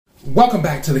Welcome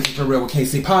back to the Keep It Real with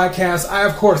KC podcast. I,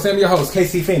 of course, am your host,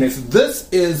 KC Phoenix. This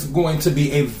is going to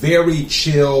be a very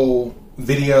chill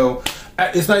video.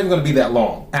 It's not even going to be that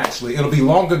long, actually. It'll be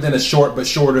longer than a short, but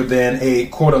shorter than a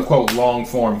quote-unquote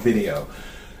long-form video.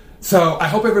 So I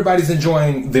hope everybody's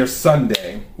enjoying their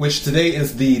Sunday, which today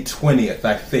is the 20th,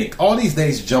 I think. All these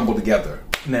days jumbled together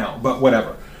now, but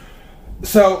whatever.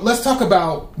 So let's talk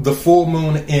about the full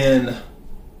moon in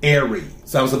Aries.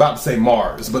 I was about to say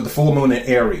Mars, but the full moon in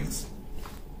Aries.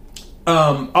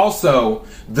 Also,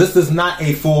 this is not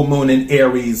a full moon in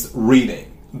Aries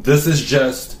reading. This is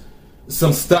just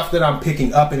some stuff that I'm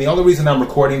picking up, and the only reason I'm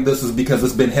recording this is because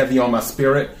it's been heavy on my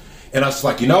spirit, and I was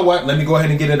like, you know what, let me go ahead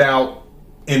and get it out,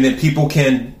 and then people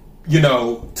can,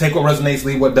 take what resonates,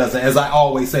 leave what doesn't, as I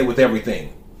always say with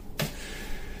everything.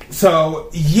 So,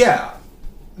 yeah.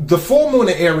 The full moon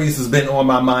in Aries has been on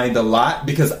my mind a lot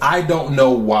because I don't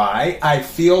know why. I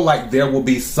feel like there will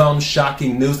be some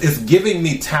shocking news. It's giving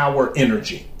me Tower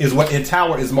energy, and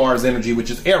Tower is Mars energy,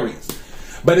 which is Aries.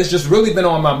 But it's just really been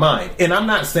on my mind. And I'm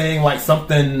not saying like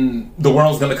the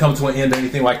world's going to come to an end or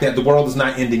anything like that. The world is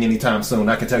not ending anytime soon.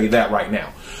 I can tell you that right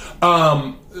now.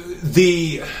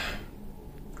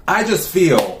 I just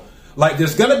feel like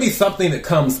there's going to be something that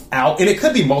comes out, and it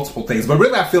could be multiple things, but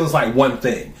really I feel it's like one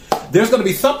thing. There's going to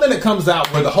be something that comes out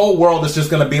where the whole world is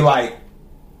just going to be like,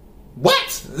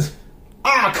 what?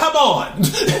 Come on.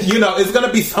 It's going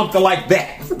to be something like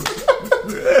that.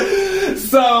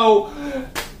 So,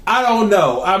 I don't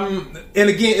know. And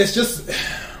again, it's just,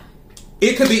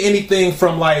 it could be anything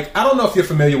from like, I don't know if you're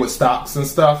familiar with stocks and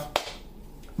stuff,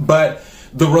 but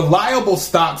the reliable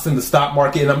stocks in the stock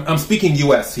market, and I'm speaking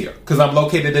U.S. here, because I'm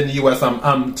located in the U.S.,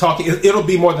 I'm talking, it'll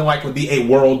be more than likely be a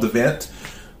world event,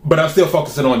 but I'm still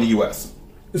focusing on the U.S.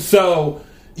 So,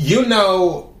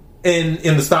 in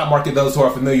the stock market, those who are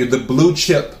familiar, the blue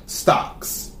chip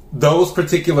stocks, those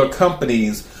particular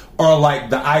companies are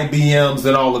like the IBMs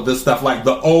and all of this stuff, like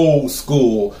the old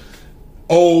school,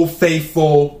 old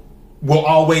faithful, will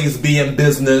always be in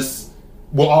business,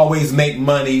 will always make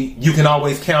money, you can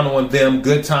always count on them,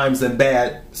 good times and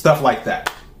bad, stuff like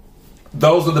that.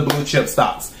 Those are the blue chip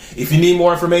stocks. If you need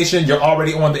more information, you're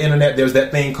already on the internet, there's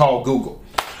that thing called Google.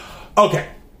 Okay,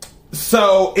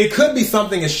 so it could be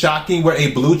something as shocking where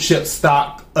a blue chip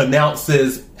stock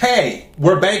announces, hey,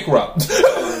 we're bankrupt.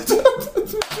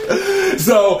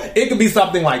 So it could be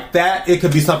something like that. It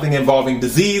could be something involving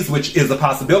disease, which is a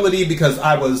possibility because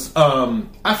I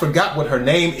forgot what her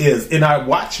name is, and I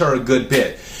watch her a good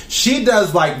bit. She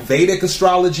does like Vedic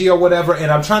astrology or whatever, and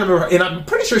I'm trying to remember, and I'm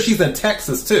pretty sure she's in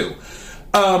Texas too.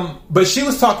 But she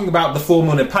was talking about the full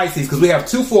moon in Pisces because we have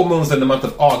 2 full moons in the month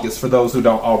of August for those who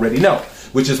don't already know,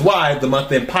 which is why the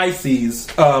month in Pisces,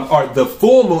 or the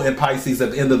full moon in Pisces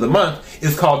at the end of the month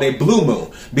is called a blue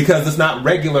moon because it's not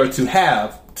regular to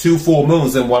have 2 full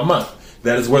moons in one month.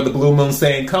 That is where the blue moon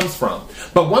saying comes from.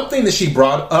 But one thing that she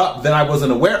brought up that I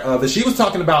wasn't aware of is she was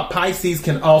talking about Pisces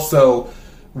can also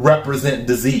represent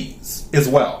disease as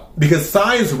well because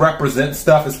signs represent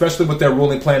stuff, especially with their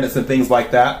ruling planets and things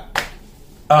like that.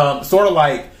 Sort of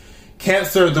like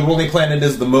Cancer, the ruling planet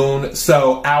is the moon,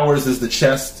 so ours is the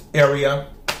chest area.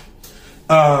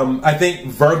 I think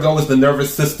Virgo is the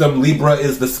nervous system, Libra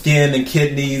is the skin and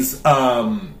kidneys,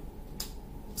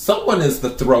 someone is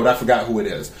the throat, I forgot who it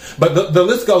is. But the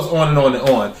list goes on and on and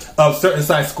on of certain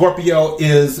signs. Scorpio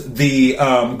is the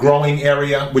growing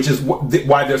area, which is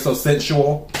why they're so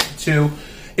sensual too.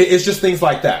 It's just things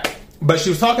like that. But she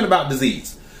was talking about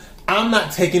disease. I'm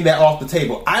not taking that off the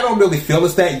table. I don't really feel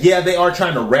it's that. Yeah, they are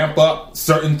trying to ramp up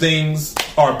certain things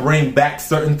or bring back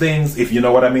certain things, if you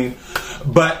know what I mean.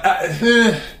 But I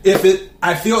feel if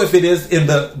it is in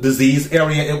the disease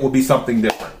area, it will be something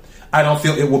different. I don't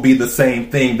feel it will be the same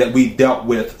thing that we dealt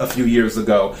with a few years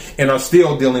ago and are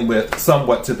still dealing with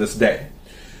somewhat to this day.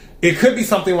 It could be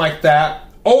something like that,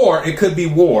 or it could be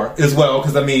war as well,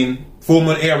 because full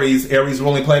moon Aries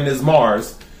ruling planet is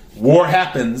Mars. War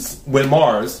happens when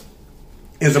Mars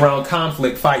is around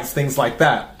conflict, fights, things like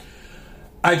that.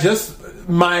 I guess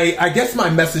my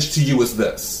message to you is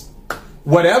this.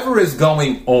 Whatever is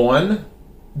going on,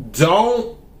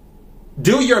 do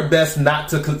your best not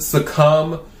to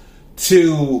succumb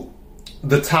to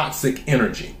the toxic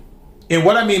energy. And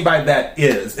what I mean by that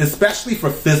is, especially for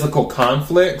physical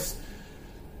conflicts,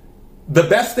 the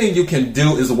best thing you can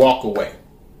do is walk away.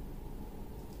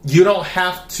 You don't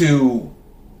have to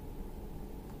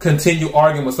continue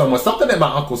arguing with someone. Something that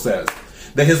my uncle says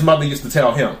that his mother used to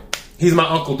tell him. He's my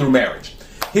uncle through marriage.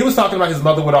 He was talking about his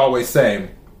mother would always say,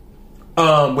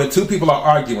 when two people are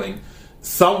arguing,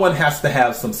 someone has to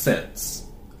have some sense.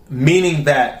 Meaning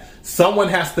that someone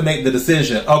has to make the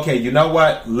decision. Okay, you know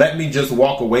what? Let me just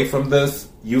walk away from this.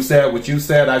 You said what you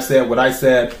said. I said what I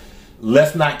said.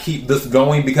 Let's not keep this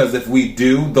going, because if we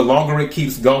do, the longer it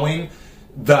keeps going,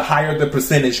 the higher the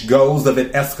percentage goes of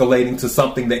it escalating to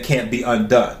something that can't be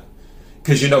undone.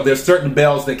 Because, there's certain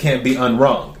bells that can't be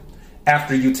unrung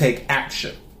after you take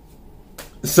action.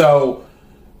 So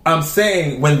I'm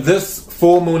saying when this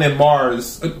full moon in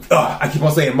Mars, I keep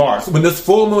on saying Mars, when this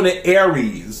full moon in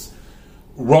Aries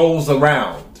rolls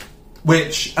around,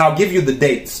 which I'll give you the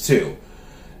dates too.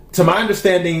 To my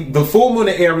understanding, the full moon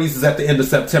in Aries is at the end of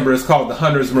September. It's called the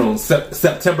Hunter's Moon,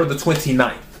 September the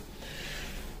 29th.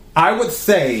 I would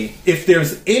say if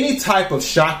there's any type of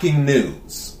shocking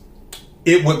news,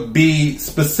 it would be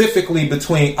specifically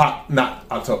between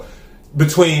September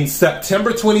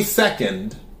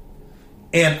 22nd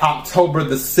and October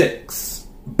the 6th,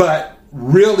 but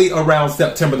really around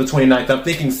September the 29th. I'm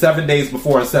thinking 7 days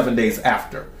before and 7 days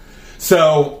after.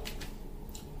 So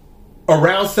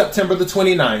around September the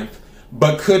 29th,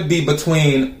 but could be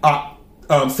between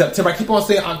September. I keep on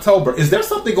saying October. Is there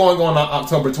something going on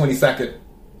October 22nd?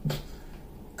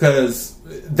 Because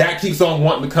that keeps on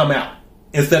wanting to come out.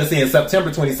 Instead of saying September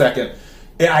 22nd,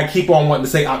 I keep on wanting to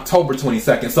say October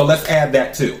 22nd. So let's add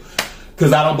that too.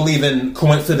 Because I don't believe in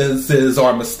coincidences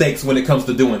or mistakes when it comes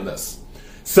to doing this.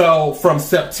 So from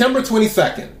September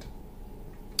 22nd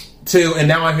to, and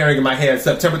now I'm hearing in my head,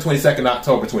 September 22nd,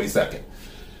 October 22nd.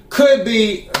 Could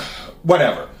be,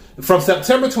 whatever. From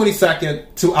September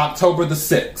 22nd to October the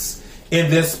 6th.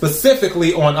 And then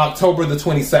specifically on October the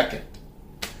 22nd.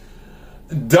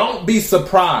 Don't be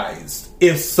surprised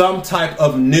if some type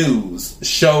of news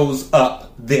shows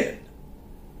up then.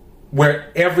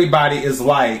 Where everybody is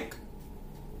like,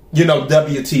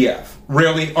 WTF?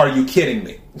 Really? Are you kidding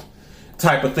me?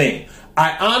 Type of thing.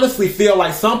 I honestly feel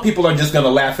like some people are just going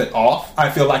to laugh it off. I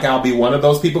feel like I'll be one of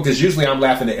those people, because usually I'm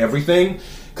laughing at everything.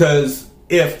 Because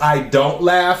if I don't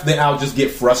laugh, then I'll just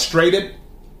get frustrated.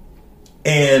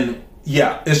 And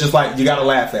yeah, it's just like, you got to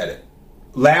laugh at it.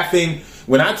 Laughing,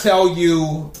 when I tell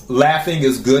you laughing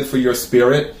is good for your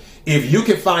spirit, if you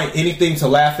can find anything to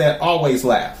laugh at, always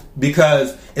laugh.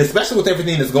 Because especially with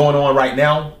everything that's going on right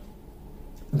now,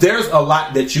 there's a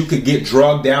lot that you could get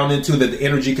drugged down into, that the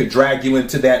energy could drag you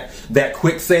into that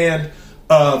quicksand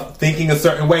of thinking a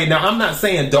certain way. Now, I'm not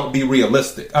saying don't be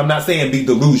realistic. I'm not saying be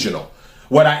delusional.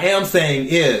 What I am saying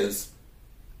is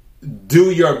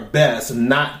do your best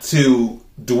not to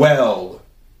dwell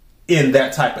in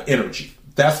that type of energy.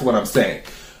 That's what I'm saying.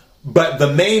 But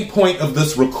the main point of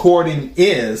this recording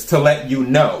is to let you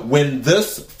know when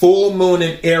this full moon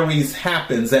in Aries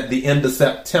happens at the end of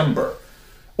September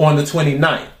on the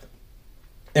 29th,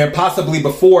 and possibly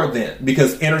before then,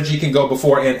 because energy can go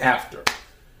before and after.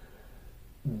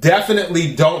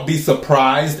 Definitely don't be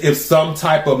surprised if some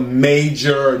type of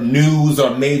major news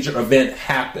or major event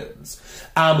happens.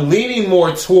 I'm leaning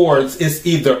more towards it's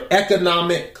either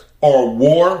economic or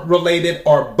war related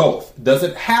or both.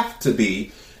 Doesn't have to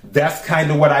be. That's kind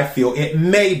of what I feel it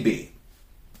may be.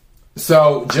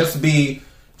 So just be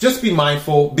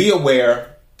mindful, be aware,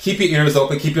 keep your ears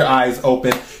open, keep your eyes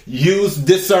open, use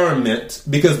discernment,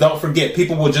 because don't forget,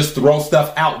 people will just throw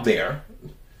stuff out there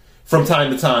from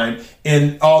time to time,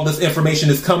 and all this information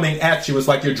is coming at you. It's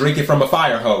like you're drinking from a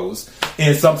fire hose,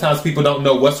 and sometimes people don't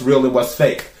know what's real and what's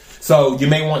fake. So you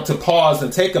may want to pause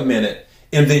and take a minute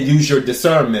and then use your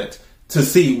discernment to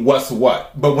see what's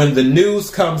what. But when the news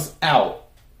comes out,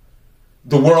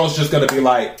 the world's just going to be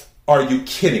like, are you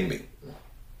kidding me?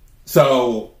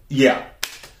 So, yeah.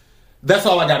 That's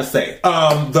all I got to say.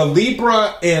 The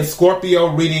Libra and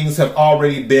Scorpio readings have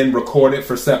already been recorded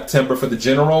for September for the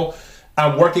general.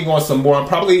 I'm working on some more.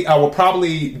 I will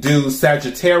probably do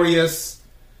Sagittarius,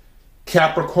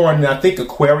 Capricorn, and I think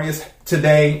Aquarius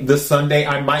today, this Sunday.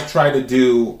 I might try to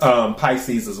do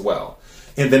Pisces as well.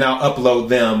 And then I'll upload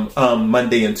them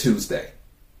Monday and Tuesday.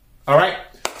 All right?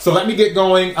 So let me get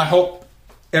going. I hope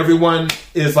everyone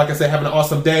is, like I said, having an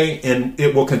awesome day, and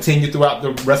it will continue throughout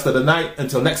the rest of the night.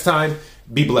 Until next time,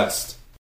 be blessed.